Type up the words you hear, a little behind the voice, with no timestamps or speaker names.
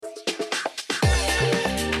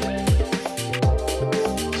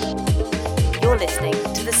listening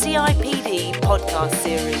to the CIPD podcast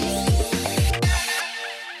series.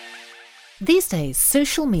 These days,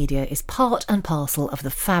 social media is part and parcel of the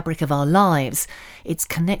fabric of our lives. It's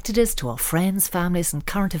connected us to our friends, families and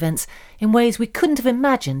current events in ways we couldn't have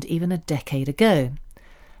imagined even a decade ago.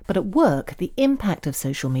 But at work, the impact of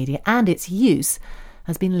social media and its use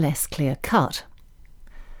has been less clear-cut.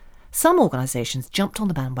 Some organisations jumped on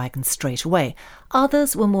the bandwagon straight away,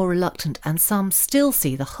 others were more reluctant, and some still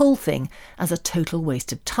see the whole thing as a total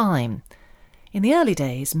waste of time. In the early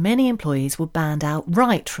days, many employees were banned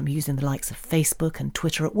outright from using the likes of Facebook and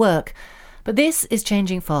Twitter at work, but this is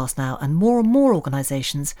changing fast now, and more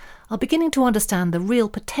organisations are beginning to understand the real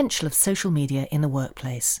potential of social media in the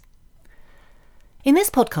workplace. In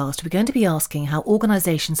this podcast, we're going to be asking how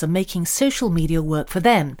organisations are making social media work for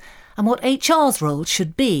them, and what HR's role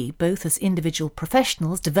should be, both as individual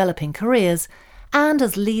professionals developing careers and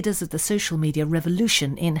as leaders of the social media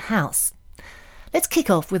revolution in-house. Let's kick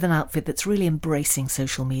off with an outfit that's really embracing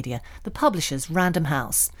social media, the publishers Random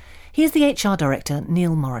House. Here's the HR director,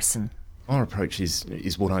 Neil Morrison. Our approach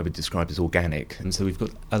is what I would describe as organic, and so we've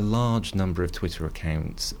got a large number of Twitter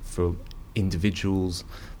accounts for individuals,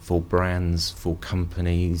 for brands, for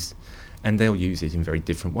companies, and they'll use it in very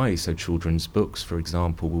different ways. So children's books, for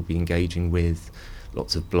example, will be engaging with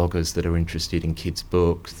lots of bloggers that are interested in kids'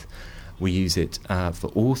 books. We use it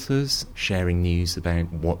for authors, sharing news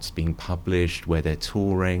about what's being published, where they're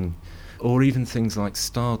touring, or even things like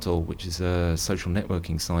Stardoll, which is a social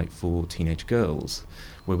networking site for teenage girls,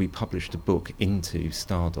 where we published a book into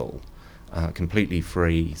Stardoll, completely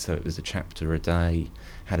free, so it was a chapter a day,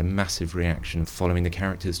 had a massive reaction following the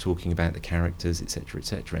characters, talking about the characters, etc.,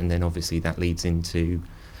 etc. And then obviously that leads into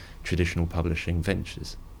traditional publishing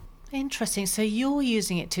ventures. Interesting. So you're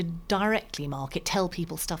using it to directly market, tell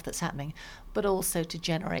people stuff that's happening, but also to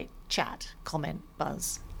generate chat, comment,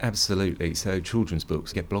 buzz. Absolutely. So children's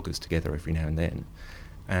books get bloggers together every now and then,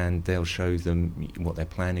 and they'll show them what they're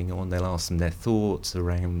planning on. They'll ask them their thoughts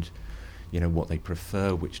around, what they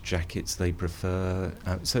prefer, which jackets they prefer.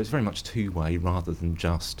 So it's very much two-way rather than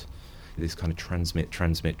just this kind of transmit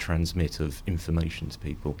of information to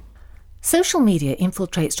people. Social media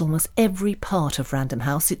infiltrates almost every part of Random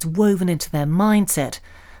House. It's woven into their mindset.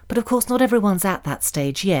 But of course, not everyone's at that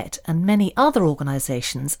stage yet, and many other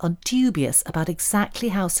organisations are dubious about exactly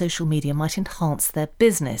how social media might enhance their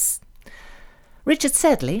business. Richard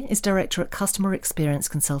Sedley is director at customer experience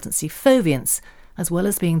consultancy Foviance, as well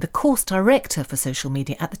as being the course director for social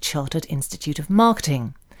media at the Chartered Institute of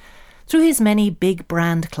Marketing. Through his many big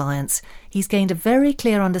brand clients, he's gained a very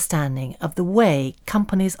clear understanding of the way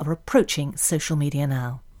companies are approaching social media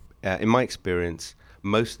now. In my experience,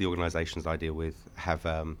 most of the organisations I deal with have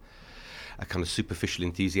a kind of superficial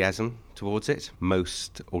enthusiasm towards it.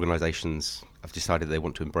 Most organisations have decided they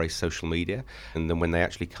want to embrace social media, and then when they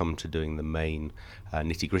actually come to doing the main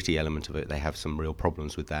nitty-gritty element of it, they have some real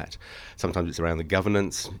problems with that. Sometimes it's around the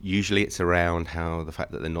governance. Usually it's around the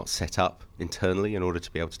fact that they're not set up internally in order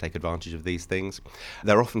to be able to take advantage of these things.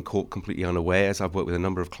 They're often caught completely unawares. I've worked with a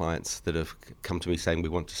number of clients that have come to me saying, we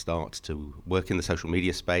want to start to work in the social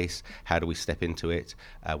media space. How do we step into it?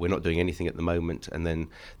 We're not doing anything at the moment. And then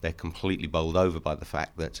they're completely bowled over by the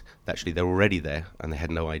fact that actually they're already there and they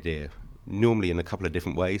had no idea. Normally in a couple of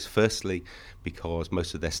different ways. Firstly, because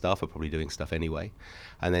most of their staff are probably doing stuff anyway.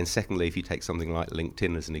 And then secondly, if you take something like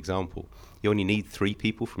LinkedIn as an example, you only need 3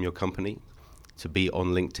 people from your company to be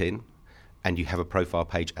on LinkedIn, and you have a profile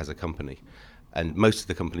page as a company. And most of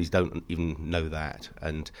the companies don't even know that.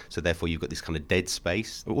 And so therefore you've got this kind of dead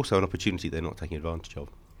space, but also an opportunity they're not taking advantage of.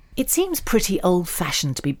 It seems pretty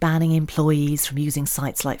old-fashioned to be banning employees from using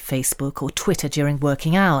sites like Facebook or Twitter during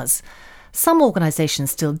working hours. Some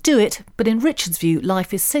organisations still do it, but in Richard's view,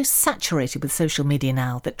 life is so saturated with social media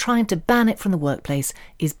now that trying to ban it from the workplace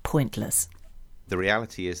is pointless. The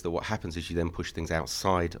reality is that what happens is you then push things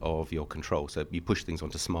outside of your control. So you push things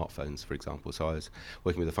onto smartphones, for example. So I was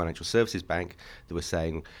working with a financial services bank that was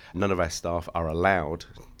saying none of our staff are allowed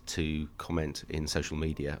to comment in social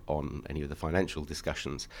media on any of the financial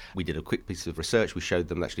discussions. We did a quick piece of research. We showed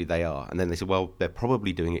them that actually they are. And then they said, well, they're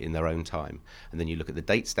probably doing it in their own time. And then you look at the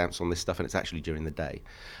date stamps on this stuff and it's actually during the day.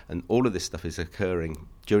 And all of this stuff is occurring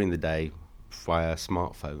during the day via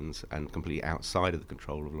smartphones and completely outside of the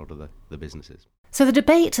control of a lot of the businesses. So the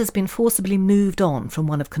debate has been forcibly moved on from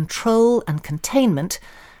one of control and containment,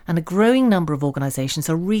 and a growing number of organisations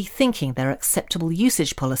are rethinking their acceptable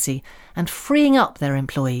usage policy and freeing up their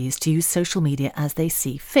employees to use social media as they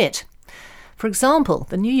see fit. For example,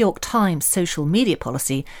 the New York Times social media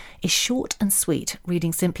policy is short and sweet,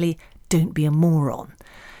 reading simply, "Don't be a moron."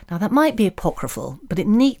 Now, that might be apocryphal, but it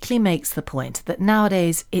neatly makes the point that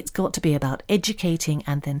nowadays it's got to be about educating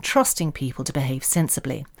and then trusting people to behave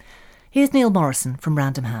sensibly. Here's Neil Morrison from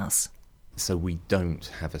Random House. So we don't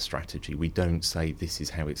have a strategy. We don't say this is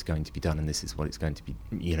how it's going to be done and this is what it's going to be,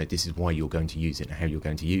 this is why you're going to use it and how you're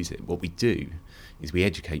going to use it. What we do is we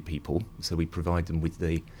educate people, so we provide them with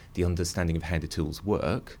the understanding of how the tools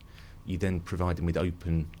work. You then provide them with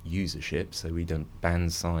open usership, so we don't ban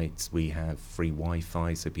sites, we have free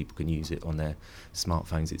Wi-Fi so people can use it on their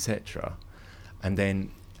smartphones, etc. And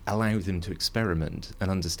then allow them to experiment and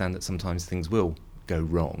understand that sometimes things will go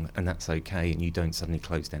wrong, and that's okay, and you don't suddenly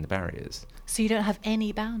close down the barriers. So you don't have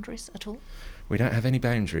any boundaries at all? We don't have any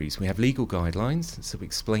boundaries. We have legal guidelines, so we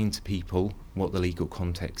explain to people what the legal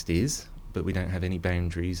context is, but we don't have any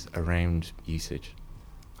boundaries around usage.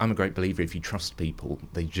 I'm a great believer if you trust people,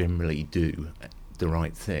 they generally do the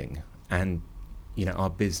right thing. And, our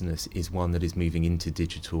business is one that is moving into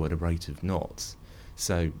digital at a rate of knots.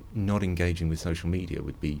 So not engaging with social media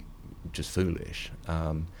would be just foolish.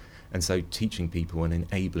 And so teaching people and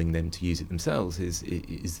enabling them to use it themselves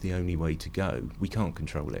is the only way to go. We can't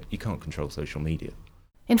control it. You can't control social media.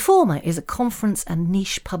 Informa is a conference and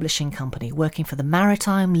niche publishing company working for the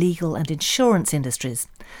maritime, legal and insurance industries.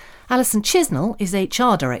 Alison Chisnell is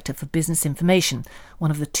HR Director for Business Information, one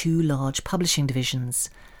of the two large publishing divisions.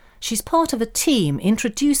 She's part of a team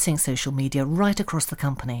introducing social media right across the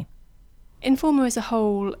company. Informa as a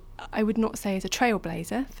whole, I would not say is a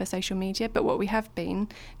trailblazer for social media, but what we have been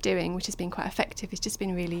doing, which has been quite effective, is just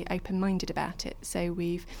been really open-minded about it. So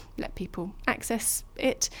we've let people access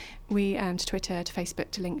it. To Twitter, to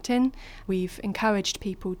Facebook, to LinkedIn. We've encouraged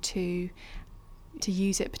people to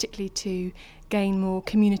use it, particularly to gain more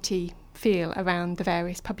community feel around the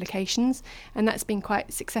various publications, and that's been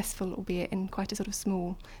quite successful, albeit in quite a sort of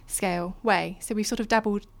small scale way. So we've sort of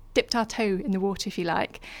dipped our toe in the water, if you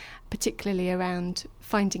like, particularly around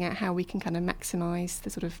finding out how we can kind of maximise the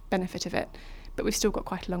sort of benefit of it. But we've still got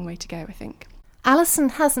quite a long way to go, I think. Alison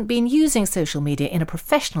hasn't been using social media in a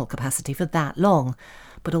professional capacity for that long,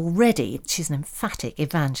 but already she's an emphatic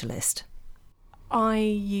evangelist. I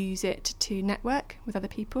use it to network with other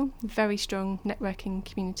people, very strong networking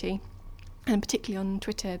community. And particularly on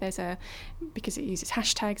Twitter, because it uses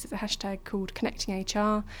hashtags, there's a hashtag called Connecting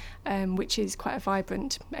HR, which is quite a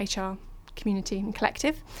vibrant HR community and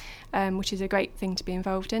collective, which is a great thing to be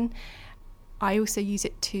involved in. I also use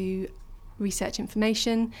it to research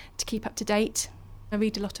information, to keep up to date. I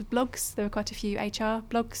read a lot of blogs. There are quite a few HR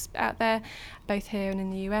blogs out there, both here and in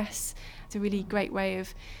the US. It's a really great way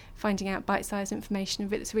of finding out bite-sized information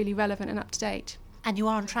that's really relevant and up to date. And you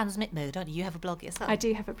are on transmit mode, aren't you? You have a blog yourself. I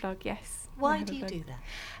do have a blog, yes. Why do you do that?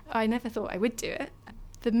 I never thought I would do it.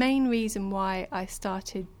 The main reason why I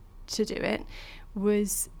started to do it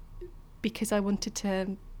was because I wanted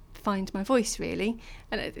to find my voice, really.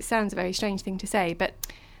 And it sounds a very strange thing to say, but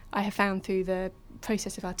I have found through the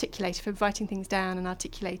process of writing things down and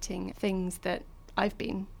articulating things that I've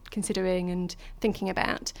been considering and thinking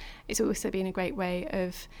about, it's also been a great way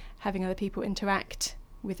of having other people interact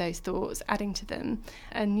with those thoughts, adding to them.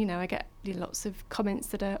 And, I get lots of comments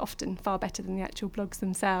that are often far better than the actual blogs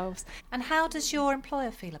themselves. And how does your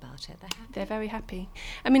employer feel about it? They're very happy.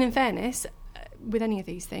 I mean, in fairness, with any of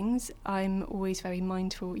these things, I'm always very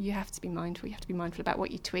mindful. You have to be mindful. You have to be mindful about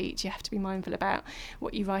what you tweet. You have to be mindful about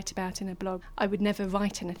what you write about in a blog. I would never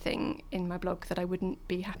write anything in my blog that I wouldn't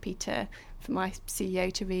be happy for my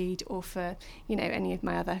CEO to read, or for, any of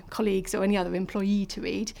my other colleagues or any other employee to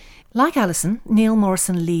read. Like Alison, Neil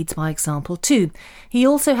Morrison leads by example too. He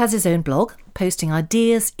also has his own blog, posting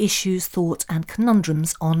ideas, issues, thoughts and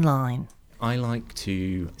conundrums online. I like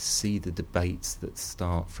to see the debates that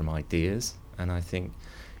start from ideas. And I think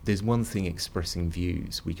there's one thing expressing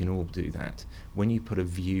views. We can all do that. When you put a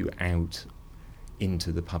view out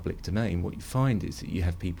into the public domain, what you find is that you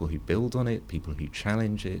have people who build on it, people who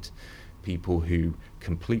challenge it, people who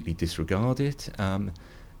completely disregard it.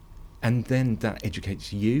 And then that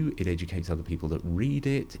educates you, it educates other people that read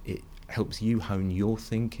it, it helps you hone your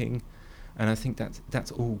thinking. And I think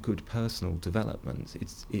that's all good personal development.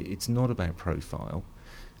 It's not about profile.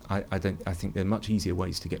 I think there are much easier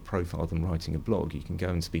ways to get profile than writing a blog. You can go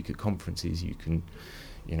and speak at conferences, you can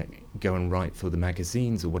go and write for the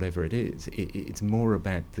magazines or whatever it is. It's more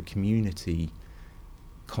about the community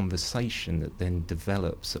conversation that then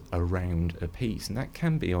develops around a piece, and that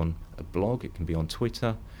can be on a blog, it can be on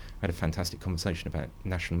Twitter. I had a fantastic conversation about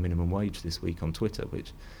national minimum wage this week on Twitter,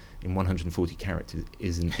 which in 140 characters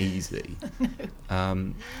isn't easy.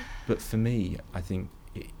 No. But for me, I think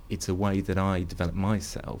it's a way that I develop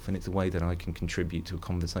myself, and it's a way that I can contribute to a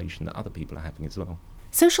conversation that other people are having as well.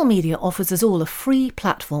 Social media offers us all a free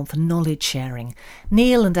platform for knowledge sharing.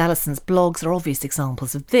 Neil and Alison's blogs are obvious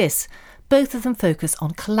examples of this. Both of them focus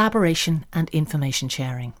on collaboration and information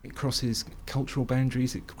sharing. It crosses cultural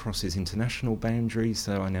boundaries, it crosses international boundaries.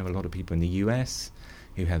 So I know a lot of people in the US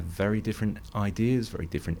who have very different ideas, very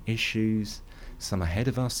different issues, some ahead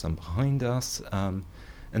of us, some behind us. And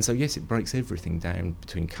so, yes, it breaks everything down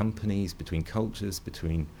between companies, between cultures,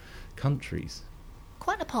 between countries.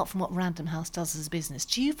 Quite apart from what Random House does as a business,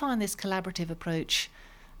 do you find this collaborative approach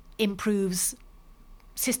improves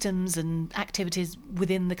systems and activities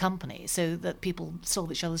within the company so that people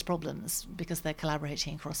solve each other's problems because they're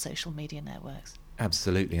collaborating across social media networks?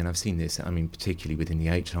 Absolutely, and I've seen this, particularly within the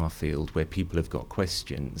HR field, where people have got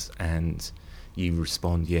questions and you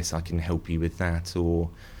respond, yes, I can help you with that, or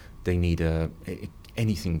they need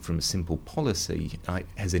anything from a simple policy,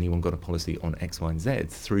 has anyone got a policy on X, Y and Z,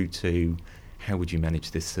 through to how would you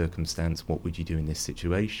manage this circumstance, what would you do in this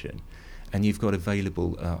situation? And you've got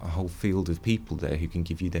available a whole field of people there who can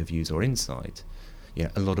give you their views or insight.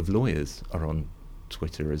 A lot of lawyers are on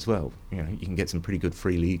Twitter as well. You can get some pretty good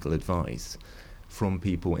free legal advice from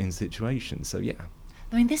people in situations. So, yeah.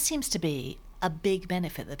 This seems to be a big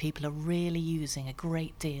benefit that people are really using a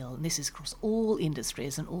great deal. And this is across all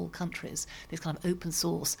industries and all countries. This kind of open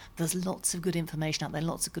source. There's lots of good information out there,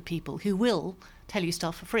 lots of good people who will tell you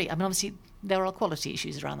stuff for free. Obviously, there are quality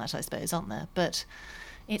issues around that, I suppose, aren't there? But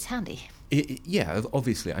it's handy.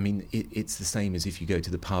 Obviously. It's the same as if you go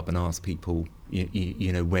to the pub and ask people,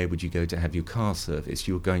 where would you go to have your car serviced?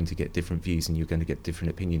 You're going to get different views and you're going to get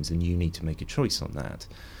different opinions, and you need to make a choice on that.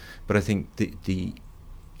 But I think the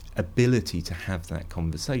ability to have that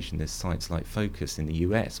conversation, there's sites like Focus in the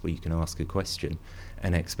US where you can ask a question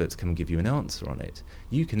and experts come and give you an answer on it.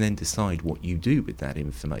 You can then decide what you do with that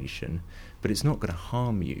information, but it's not going to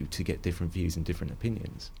harm you to get different views and different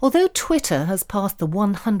opinions. Although Twitter has passed the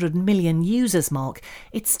 100 million users mark,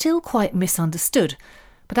 it's still quite misunderstood.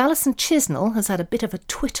 But Alison Chisnell has had a bit of a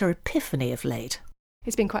Twitter epiphany of late.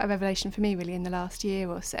 It's been quite a revelation for me, really, in the last year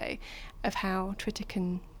or so, of how Twitter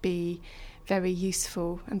can be very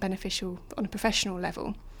useful and beneficial on a professional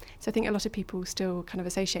level. So I think a lot of people still kind of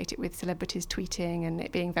associate it with celebrities tweeting and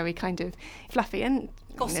it being very kind of fluffy, and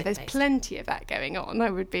there's plenty of that going on. I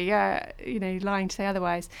would be lying to say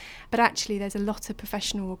otherwise. But actually there's a lot of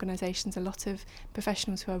professional organisations, a lot of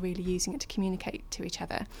professionals who are really using it to communicate to each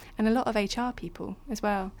other, and a lot of HR people as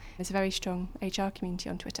well. There's a very strong HR community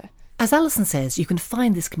on Twitter. As Alison says, you can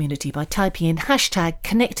find this community by typing in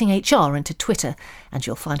 #ConnectingHR into Twitter, and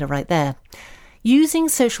you'll find her right there. Using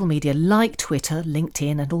social media like Twitter,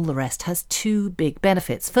 LinkedIn and all the rest has two big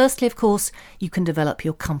benefits. Firstly, of course, you can develop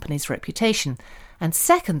your company's reputation. And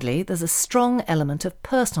secondly, there's a strong element of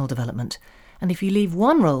personal development. And if you leave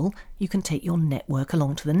one role, you can take your network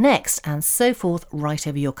along to the next, and so forth right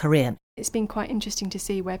over your career. It's been quite interesting to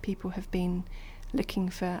see where people have been looking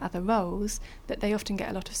for other roles, that they often get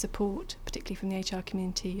a lot of support, particularly from the HR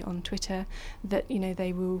community on Twitter, that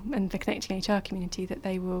they will, and the Connecting HR community, that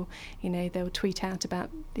they will they'll tweet out about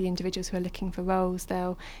the individuals who are looking for roles.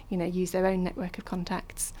 They'll use their own network of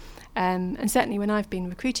contacts, and certainly when I've been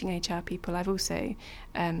recruiting HR people, I've also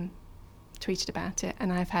tweeted about it,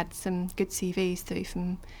 and I've had some good CVs through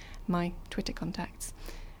from my Twitter contacts.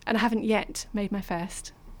 And I haven't yet made my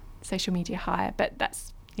first social media hire, but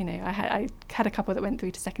that's I had a couple that went through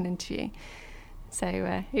to second interview,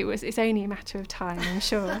 so it's only a matter of time, I'm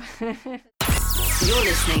sure. You're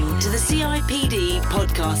listening to the CIPD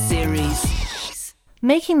podcast series.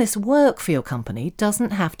 Making this work for your company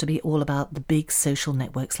doesn't have to be all about the big social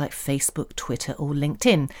networks like Facebook, Twitter or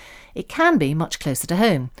LinkedIn. It can be much closer to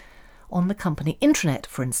home, on the company intranet,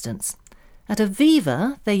 for instance. At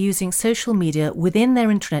Aviva, they're using social media within their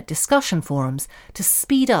intranet discussion forums to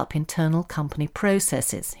speed up internal company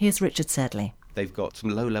processes. Here's Richard Sedley. They've got some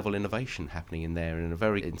low-level innovation happening in there in a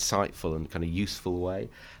very insightful and kind of useful way.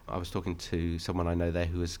 I was talking to someone I know there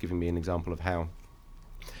who was giving me an example of how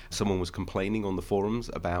someone was complaining on the forums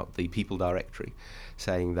about the people directory,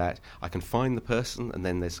 saying that I can find the person and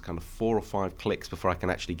then there's kind of 4 or 5 clicks before I can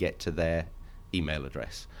actually get to their email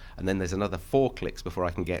address. And then there's another 4 clicks before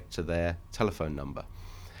I can get to their telephone number.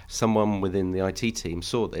 Someone within the IT team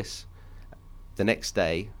saw this, the next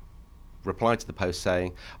day replied to the post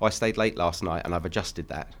saying, I stayed late last night and I've adjusted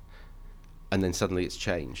that. and then suddenly it's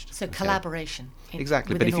changed. So collaboration.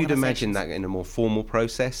 Exactly, but if you'd imagine that in a more formal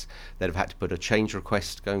process, they'd have had to put a change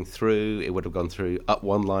request going through, it would have gone through up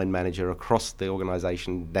one line manager, across the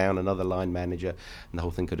organisation, down another line manager, and the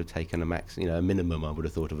whole thing could have taken a minimum, I would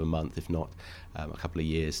have thought, of a month, if not a couple of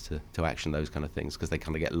years to action those kind of things, because they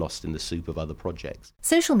kind of get lost in the soup of other projects.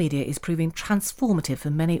 Social media is proving transformative for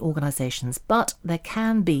many organisations, but there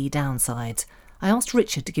can be downsides. I asked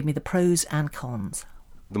Richard to give me the pros and cons.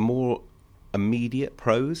 The more immediate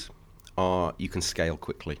pros are you can scale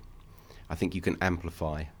quickly. I think you can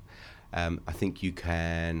amplify. I think you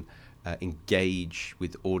can engage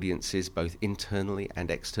with audiences both internally and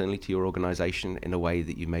externally to your organisation in a way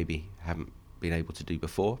that you maybe haven't been able to do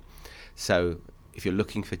before. So if you're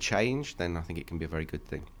looking for change, then I think it can be a very good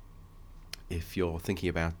thing. If you're thinking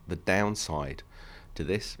about the downside to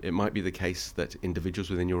this, it might be the case that individuals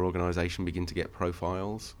within your organisation begin to get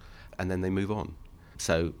profiles and then they move on.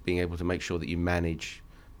 So being able to make sure that you manage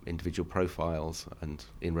individual profiles and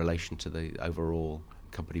in relation to the overall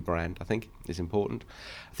company brand, I think, is important.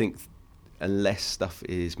 I think unless stuff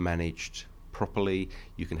is managed properly,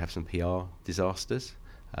 you can have some PR disasters.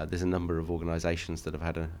 There's a number of organisations that have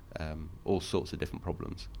had all sorts of different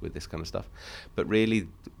problems with this kind of stuff. But really,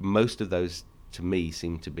 most of those, to me,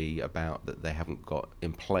 seem to be about that they haven't got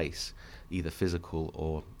in place either physical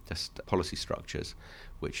or just policy structures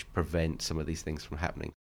which prevent some of these things from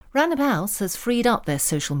happening. Random House has freed up their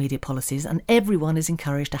social media policies and everyone is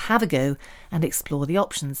encouraged to have a go and explore the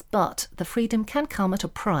options, but the freedom can come at a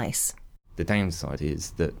price. The downside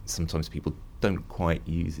is that sometimes people don't quite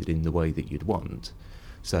use it in the way that you'd want.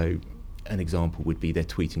 So an example would be they're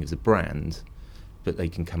tweeting as a brand, but they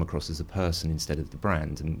can come across as a person instead of the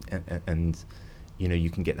brand, and you know,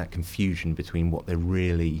 you can get that confusion between what they're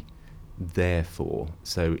really there for.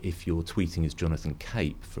 So if you're tweeting as Jonathan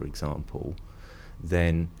Cape, for example,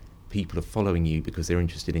 then people are following you because they're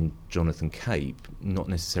interested in Jonathan Cape, not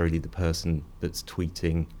necessarily the person that's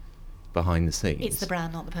tweeting behind the scenes. It's the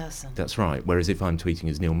brand, not the person. That's right. Whereas if I'm tweeting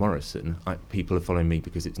as Neil Morrison, people are following me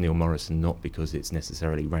because it's Neil Morrison, not because it's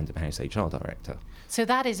necessarily Random House HR Director. So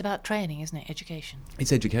that is about training, isn't it? Education.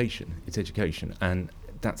 It's education. It's education. And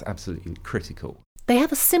that's absolutely critical. They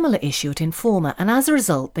have a similar issue at Informa, and as a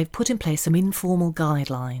result, they've put in place some informal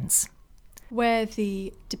guidelines. Where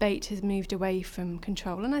the debate has moved away from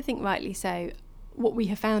control, and I think rightly so, what we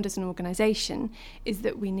have found as an organisation is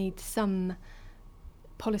that we need some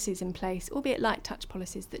policies in place, albeit light touch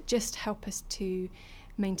policies, that just help us to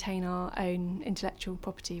maintain our own intellectual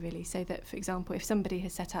property, really. So that, for example, if somebody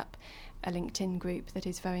has set up a LinkedIn group that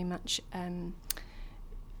is very much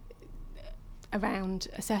around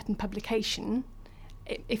a certain publication,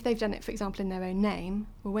 if they've done it, for example, in their own name,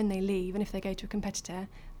 well, when they leave and if they go to a competitor,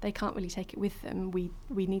 they can't really take it with them. We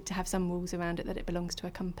need to have some rules around it that it belongs to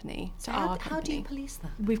a company. So how do you police that?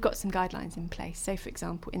 We've got some guidelines in place. So, for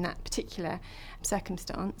example, in that particular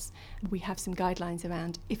circumstance, we have some guidelines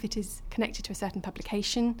around if it is connected to a certain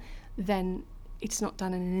publication, then it's not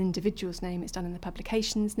done in an individual's name, it's done in the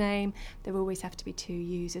publication's name. There always have to be two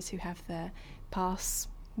users who have the pass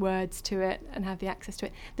words to it and have the access to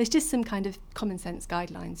it. There's just some kind of common sense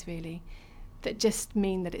guidelines, really, that just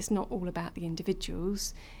mean that it's not all about the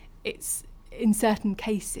individuals. It's, in certain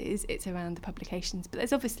cases, it's around the publications, but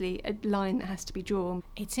there's obviously a line that has to be drawn.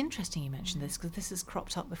 It's interesting you mentioned this, because this has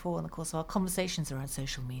cropped up before in the course of our conversations around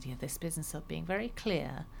social media, this business of being very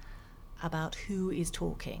clear about who is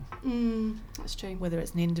talking. That's true. Whether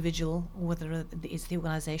it's an individual or whether it's the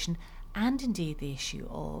organisation, and indeed the issue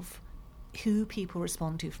of who people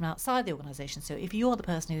respond to from outside the organisation. So if you're the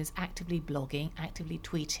person who is actively blogging, actively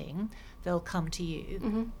tweeting, they'll come to you.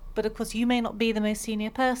 Mm-hmm. But of course you may not be the most senior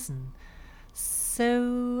person.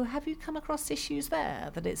 So have you come across issues there,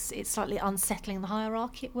 that it's slightly unsettling the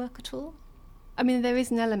hierarchy at work at all? I mean, there is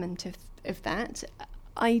an element of that.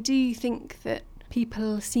 I do think that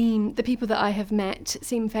the people that I have met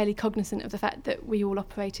seem fairly cognisant of the fact that we all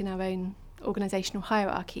operate in our own organisational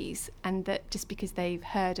hierarchies, and that just because they've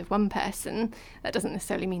heard of one person, that doesn't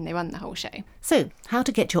necessarily mean they run the whole show. So, how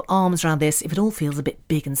to get your arms around this if it all feels a bit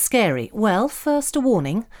big and scary? Well, first a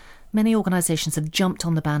warning. Many organisations have jumped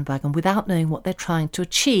on the bandwagon without knowing what they're trying to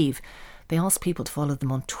achieve. They ask people to follow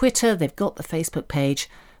them on Twitter, they've got the Facebook page,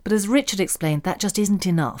 but as Richard explained, that just isn't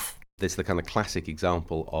enough. There's the kind of classic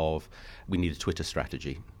example of we need a Twitter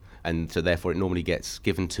strategy. And so therefore it normally gets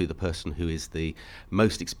given to the person who is the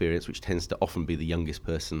most experienced, which tends to often be the youngest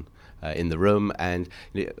person in the room. And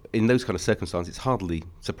in those kind of circumstances, it's hardly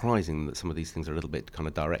surprising that some of these things are a little bit kind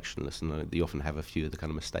of directionless, and you often have a few of the kind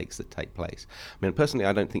of mistakes that take place. I mean, personally,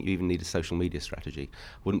 I don't think you even need a social media strategy.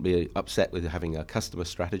 Wouldn't be upset with having a customer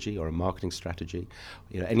strategy or a marketing strategy,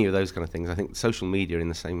 any of those kind of things. I think social media, in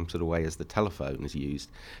the same sort of way as the telephone is used,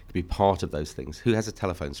 could be part of those things. Who has a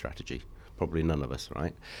telephone strategy? Probably none of us,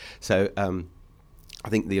 right? So I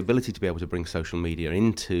think the ability to be able to bring social media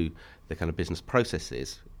into the kind of business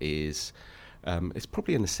processes is it's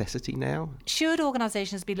probably a necessity now. Should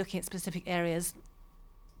organisations be looking at specific areas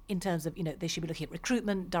in terms of, they should be looking at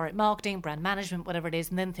recruitment, direct marketing, brand management, whatever it is,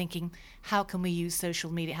 and then thinking, how can we use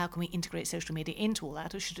social media? How can we integrate social media into all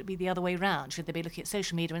that? Or should it be the other way around? Should they be looking at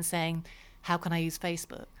social media and saying, how can I use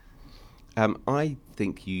Facebook? I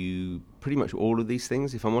think you pretty much all of these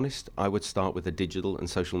things, if I'm honest. I would start with a digital and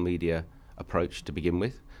social media approach to begin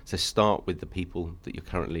with. So start with the people that you're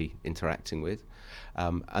currently interacting with.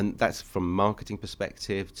 And that's from a marketing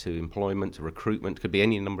perspective to employment to recruitment, could be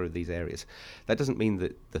any number of these areas. That doesn't mean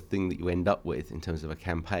that the thing that you end up with in terms of a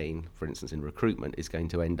campaign, for instance in recruitment, is going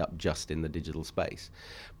to end up just in the digital space.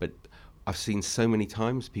 But I've seen so many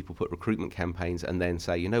times people put recruitment campaigns and then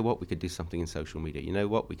say, you know what, we could do something in social media. You know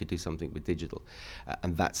what, we could do something with digital.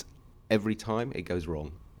 And that's every time it goes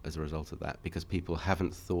wrong as a result of that, because people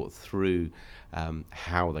haven't thought through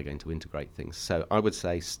how they're going to integrate things. So I would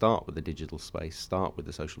say start with the digital space, start with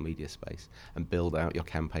the social media space, and build out your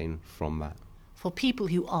campaign from that. For people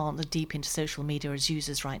who aren't as deep into social media as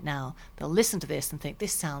users right now, they'll listen to this and think,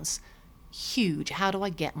 this sounds huge. How do I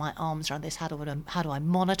get my arms around this? How do I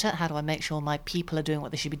monitor? How do I make sure my people are doing what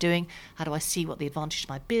they should be doing? How do I see what the advantage of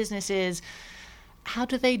my business is? How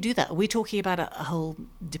do they do that? Are we talking about a whole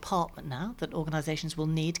department now that organisations will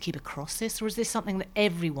need to keep across this, or is this something that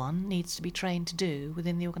everyone needs to be trained to do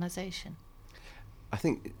within the organisation? I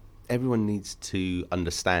think everyone needs to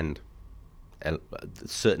understand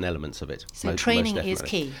certain elements of it. So training is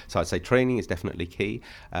key. So I'd say training is definitely key.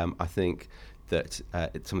 I think that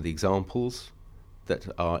some of the examples that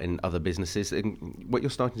are in other businesses, and what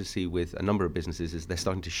you're starting to see with a number of businesses is they're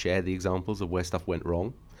starting to share the examples of where stuff went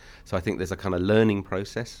wrong. So I think there's a kind of learning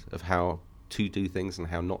process of how to do things and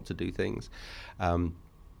how not to do things. I'm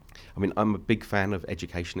a big fan of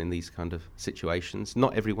education in these kind of situations.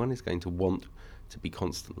 Not everyone is going to want to be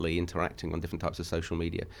constantly interacting on different types of social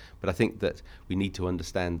media, but I think that we need to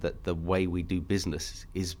understand that the way we do business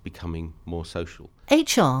is becoming more social.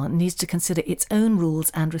 HR needs to consider its own rules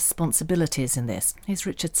and responsibilities in this. Here's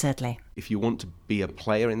Richard Sedley. If you want to be a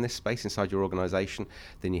player in this space inside your organisation,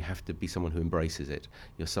 then you have to be someone who embraces it.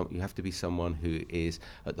 You have to be someone who is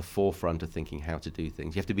at the forefront of thinking how to do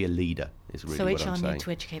things. You have to be a leader, is really what I'm saying. So HR need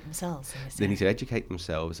to educate themselves in this They area. need to educate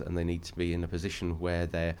themselves, and they need to be in a position where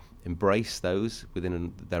they embrace those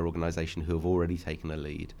within their organisation who have already taken a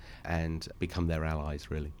lead and become their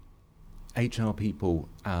allies, really. HR people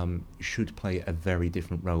should play a very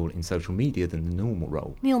different role in social media than the normal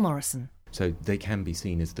role. Neil Morrison. So they can be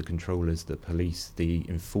seen as the controllers, the police, the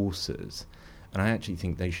enforcers. And I actually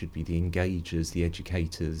think they should be the engagers, the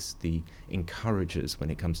educators, the encouragers when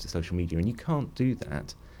it comes to social media. And you can't do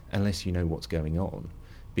that unless you know what's going on,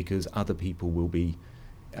 because other people will be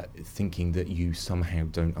thinking that you somehow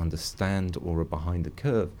don't understand or are behind the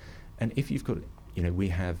curve. And if you've got, we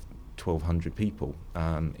have 1,200 people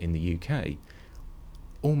in the UK,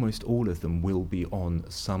 almost all of them will be on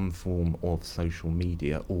some form of social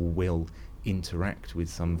media or will interact with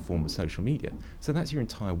some form of social media. So that's your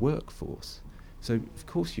entire workforce. So of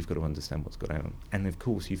course you've got to understand what's going on, and of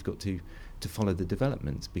course you've got to follow the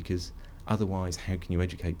developments, because otherwise how can you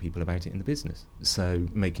educate people about it in the business? So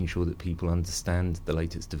making sure that people understand the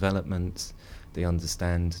latest developments, they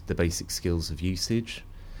understand the basic skills of usage.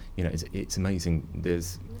 It's amazing.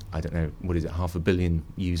 There's, 500 million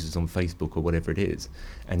users on Facebook or whatever it is,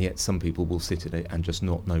 and yet some people will sit at it and just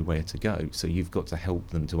not know where to go. So you've got to help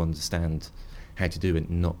them to understand how to do it,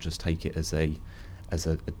 and not just take it as a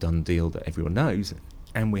done deal that everyone knows.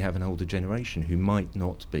 And we have an older generation who might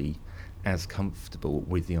not be as comfortable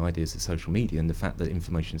with the ideas of social media and the fact that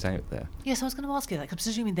information's out there. Yes, I was going to ask you that, because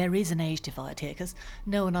presumably there is an age divide here, because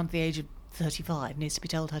no one under the age of 35 needs to be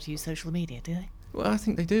told how to use social media, do they? Well, I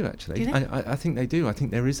think they do, actually. Do you think? I think they do. I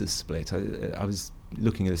think there is a split. I was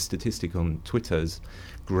looking at a statistic on Twitter's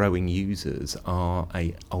growing users are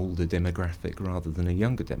a older demographic rather than a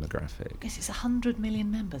younger demographic. Yes, it's 100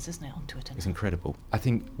 million members, isn't it, on Twitter? It's incredible. I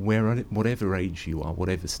think whatever age you are,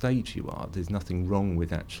 whatever stage you are, there's nothing wrong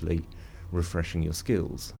with actually refreshing your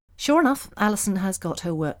skills. Sure enough, Alison has got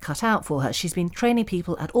her work cut out for her. She's been training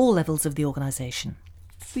people at all levels of the organisation.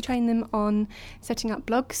 We train them on setting up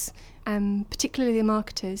blogs, particularly the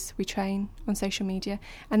marketers we train on social media,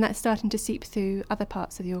 and that's starting to seep through other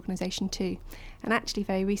parts of the organisation too. And actually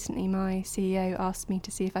very recently my CEO asked me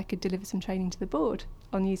to see if I could deliver some training to the board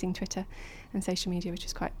on using Twitter and social media, which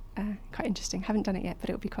was quite interesting. Haven't done it yet, but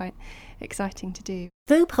it'll be quite exciting to do.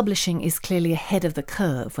 Though publishing is clearly ahead of the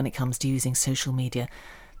curve when it comes to using social media,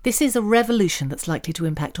 this is a revolution that's likely to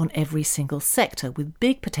impact on every single sector with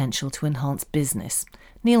big potential to enhance business.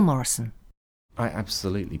 Neil Morrison. I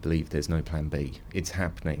absolutely believe there's no plan B. It's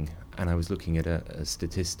happening. And I was looking at a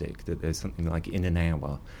statistic that there's something like in an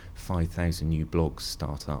hour, 5,000 new blogs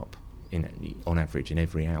start up on average in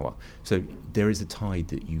every hour. So there is a tide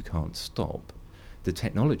that you can't stop. The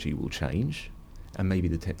technology will change and maybe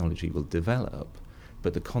the technology will develop,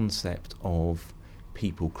 but the concept of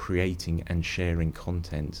people creating and sharing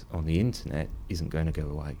content on the internet isn't going to go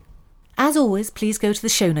away. As always, please go to the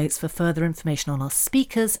show notes for further information on our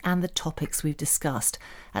speakers and the topics we've discussed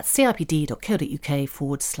at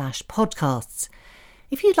cipd.co.uk/podcasts.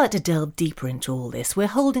 If you'd like to delve deeper into all this, we're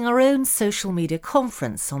holding our own social media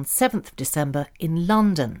conference on 7th of December in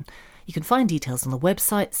London. You can find details on the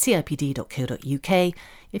website cipd.co.uk.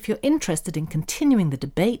 If you're interested in continuing the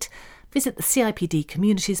debate, visit the CIPD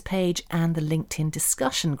Communities page and the LinkedIn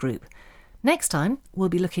discussion group. Next time, we'll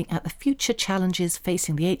be looking at the future challenges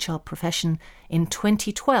facing the HR profession in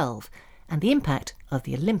 2012 and the impact of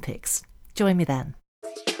the Olympics. Join me then.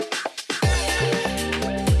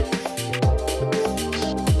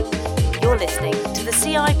 You're listening to the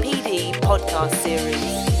CIPD podcast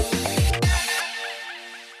series.